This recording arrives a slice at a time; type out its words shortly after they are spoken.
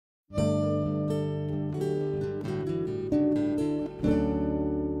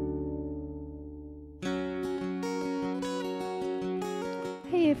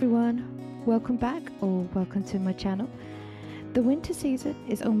Welcome back, or welcome to my channel. The winter season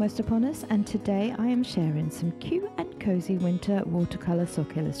is almost upon us, and today I am sharing some cute and cozy winter watercolour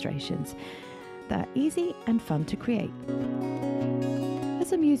sock illustrations that are easy and fun to create.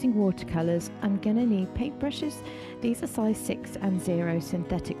 As I'm using watercolours, I'm going to need paintbrushes. These are size 6 and 0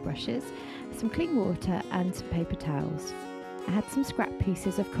 synthetic brushes, some clean water and some paper towels. I had some scrap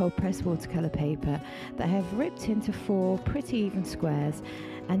pieces of cold pressed watercolour paper that I have ripped into 4 pretty even squares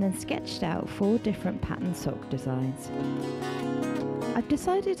and then sketched out 4 different pattern sock designs. I've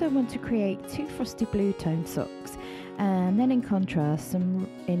decided I want to create 2 frosty blue tone socks and then in contrast some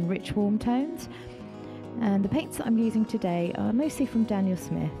in rich warm tones. And the paints that I'm using today are mostly from Daniel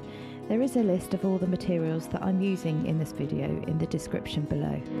Smith. There is a list of all the materials that I'm using in this video in the description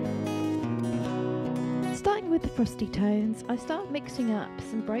below. Starting with the frosty tones, I start mixing up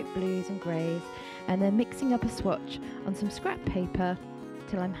some bright blues and greys and then mixing up a swatch on some scrap paper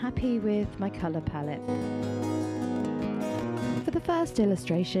till I'm happy with my colour palette. For the first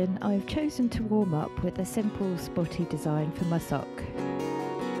illustration, I've chosen to warm up with a simple spotty design for my sock.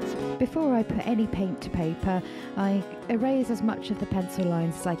 Before I put any paint to paper, I erase as much of the pencil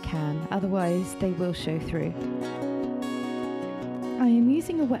lines as I can, otherwise they will show through. I am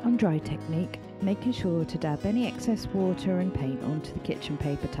using a wet on dry technique, making sure to dab any excess water and paint onto the kitchen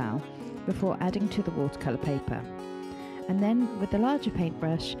paper towel before adding to the watercolour paper. And then with the larger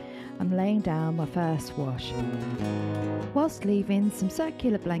paintbrush, I'm laying down my first wash, whilst leaving some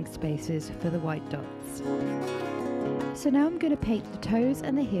circular blank spaces for the white dots. So now I'm going to paint the toes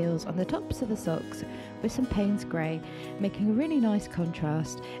and the heels on the tops of the socks with some Paynes grey, making a really nice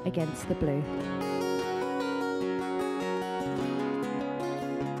contrast against the blue.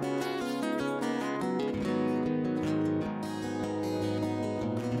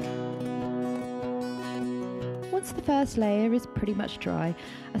 Once the first layer is pretty much dry,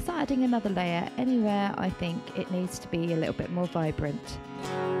 I start adding another layer anywhere I think it needs to be a little bit more vibrant.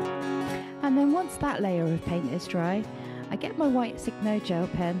 And then once that layer of paint is dry, I get my white Signo gel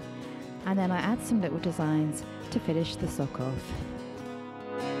pen and then I add some little designs to finish the sock off.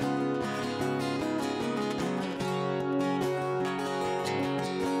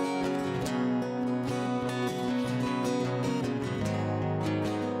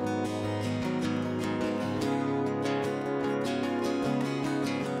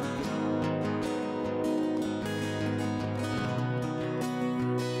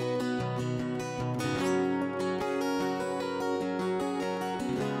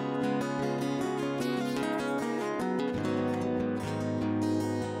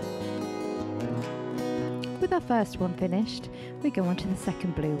 With our first one finished, we go on to the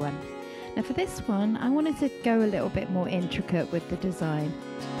second blue one. Now for this one, I wanted to go a little bit more intricate with the design,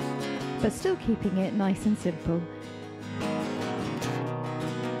 but still keeping it nice and simple.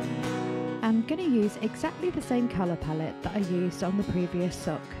 I'm going to use exactly the same colour palette that I used on the previous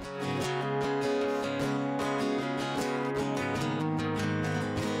sock.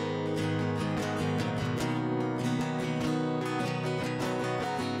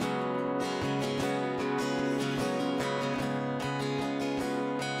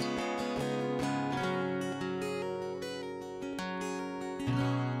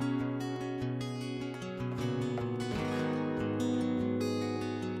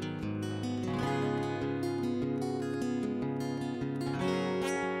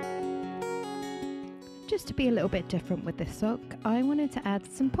 Just to be a little bit different with this sock, I wanted to add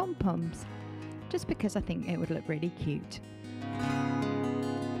some pom-poms, just because I think it would look really cute.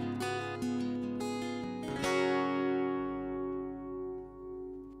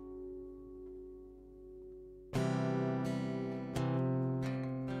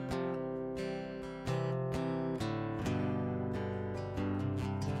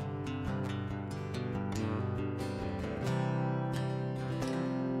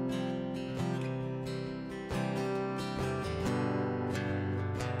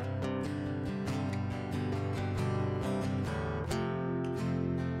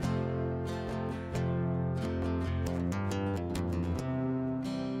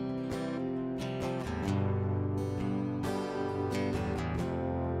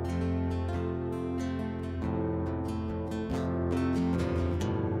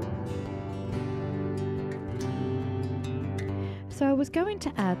 So I was going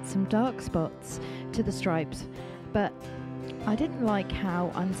to add some dark spots to the stripes, but I didn't like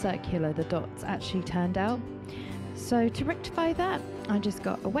how uncircular the dots actually turned out. So to rectify that, I just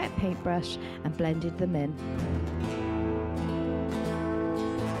got a wet paintbrush and blended them in.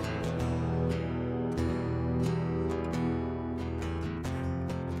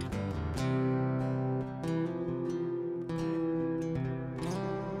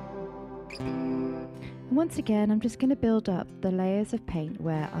 Once again, I'm just going to build up the layers of paint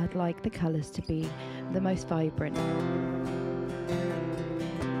where I'd like the colours to be the most vibrant.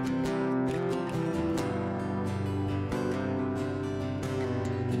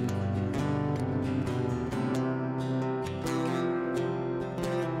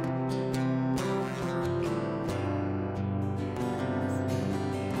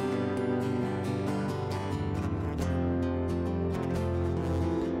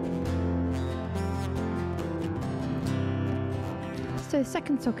 So the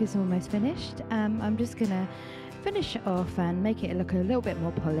second sock is almost finished. I'm just going to finish it off and make it look a little bit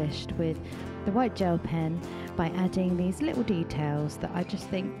more polished with the white gel pen by adding these little details that I just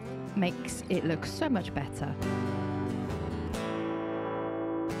think makes it look so much better.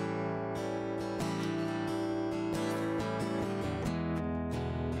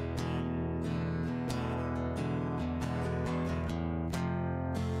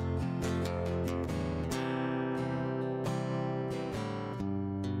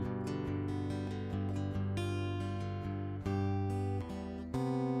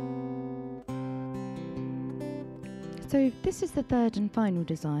 So this is the third and final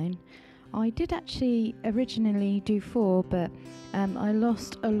design. I did actually originally do 4, but I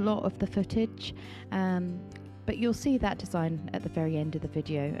lost a lot of the footage. But you'll see that design at the very end of the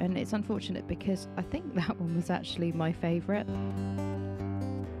video, and it's unfortunate because I think that one was actually my favourite.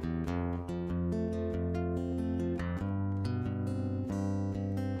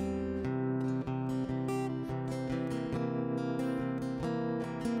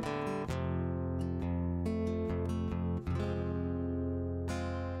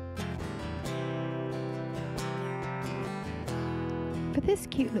 For this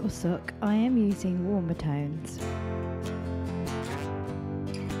cute little sock, I am using warmer tones.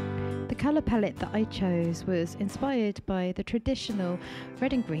 The colour palette that I chose was inspired by the traditional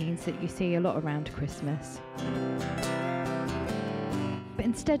red and greens that you see a lot around Christmas. But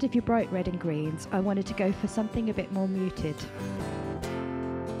instead of your bright red and greens, I wanted to go for something a bit more muted.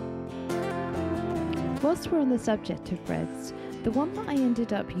 Whilst we're on the subject of reds, the one that I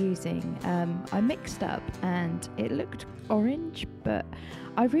ended up using, I mixed up and it looked orange, but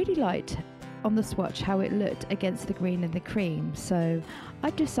I really liked on the swatch how it looked against the green and the cream, so I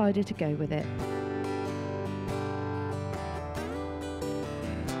decided to go with it.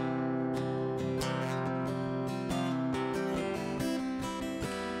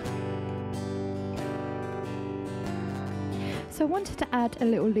 So I wanted to add a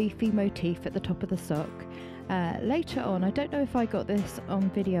little leafy motif at the top of the sock. Later on, I don't know if I got this on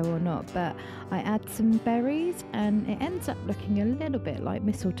video or not, but I add some berries and it ends up looking a little bit like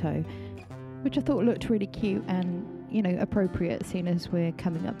mistletoe, which I thought looked really cute and, you know, appropriate seeing as we're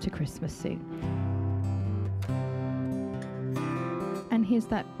coming up to Christmas soon. And here's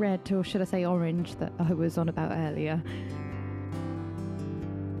that red, or should I say orange, that I was on about earlier.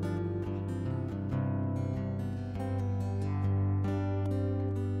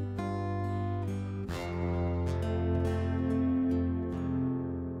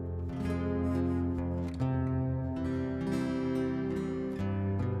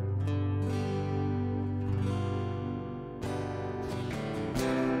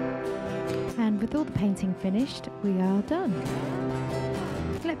 And with all the painting finished, we are done.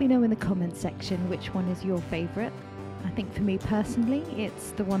 Let me know in the comments section which one is your favourite. I think for me personally,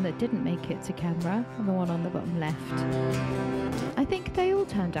 it's the one that didn't make it to camera, and the one on the bottom left. I think they all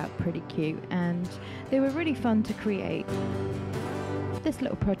turned out pretty cute and they were really fun to create. This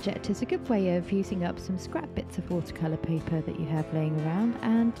little project is a good way of using up some scrap bits of watercolour paper that you have laying around,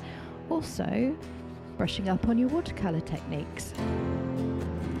 and also brushing up on your watercolour techniques.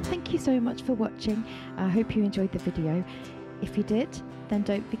 Thank you so much for watching. I hope you enjoyed the video. If you did, then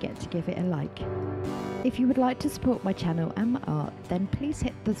don't forget to give it a like. If you would like to support my channel and my art, then please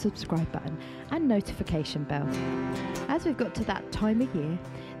hit the subscribe button and notification bell. As we've got to that time of year,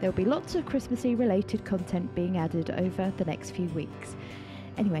 there will be lots of Christmassy related content being added over the next few weeks.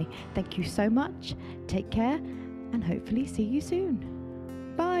 Anyway, thank you so much, take care, and hopefully see you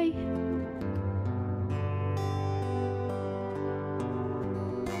soon. Bye!